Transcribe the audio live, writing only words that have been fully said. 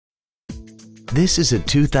This is a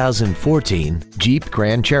 2014 Jeep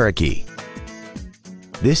Grand Cherokee.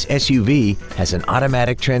 This SUV has an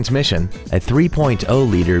automatic transmission, a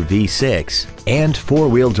 3.0-liter V6, and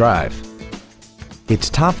four-wheel drive. Its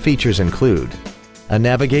top features include a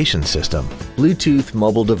navigation system, Bluetooth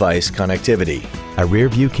mobile device connectivity, a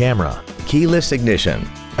rear-view camera, keyless ignition,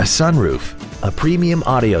 a sunroof, a premium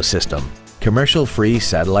audio system, commercial-free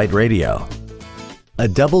satellite radio, a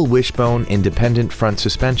double wishbone independent front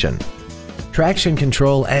suspension, traction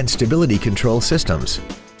control and stability control systems,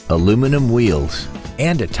 aluminum wheels,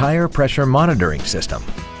 and a tire pressure monitoring system.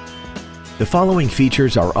 The following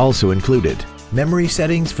features are also included: memory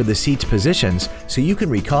settings for the seat's positions so you can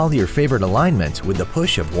recall your favorite alignment with the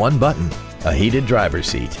push of one button, a heated driver's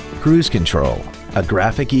seat, cruise control, a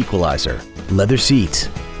graphic equalizer, leather seats,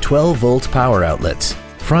 12-volt power outlets,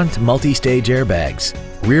 front multi-stage airbags,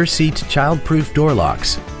 rear seat child-proof door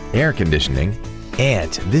locks, air conditioning,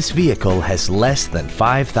 and this vehicle has less than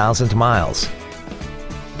 5,000 miles.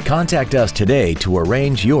 Contact us today to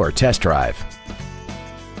arrange your test drive.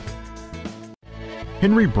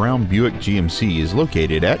 Henry Brown Buick GMC is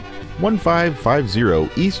located at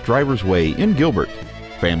 1550 East Drivers Way in Gilbert.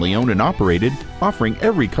 Family owned and operated, offering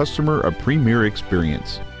every customer a premier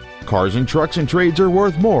experience. Cars and trucks and trades are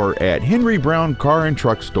worth more at Henry Brown Car and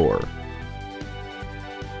Truck Store.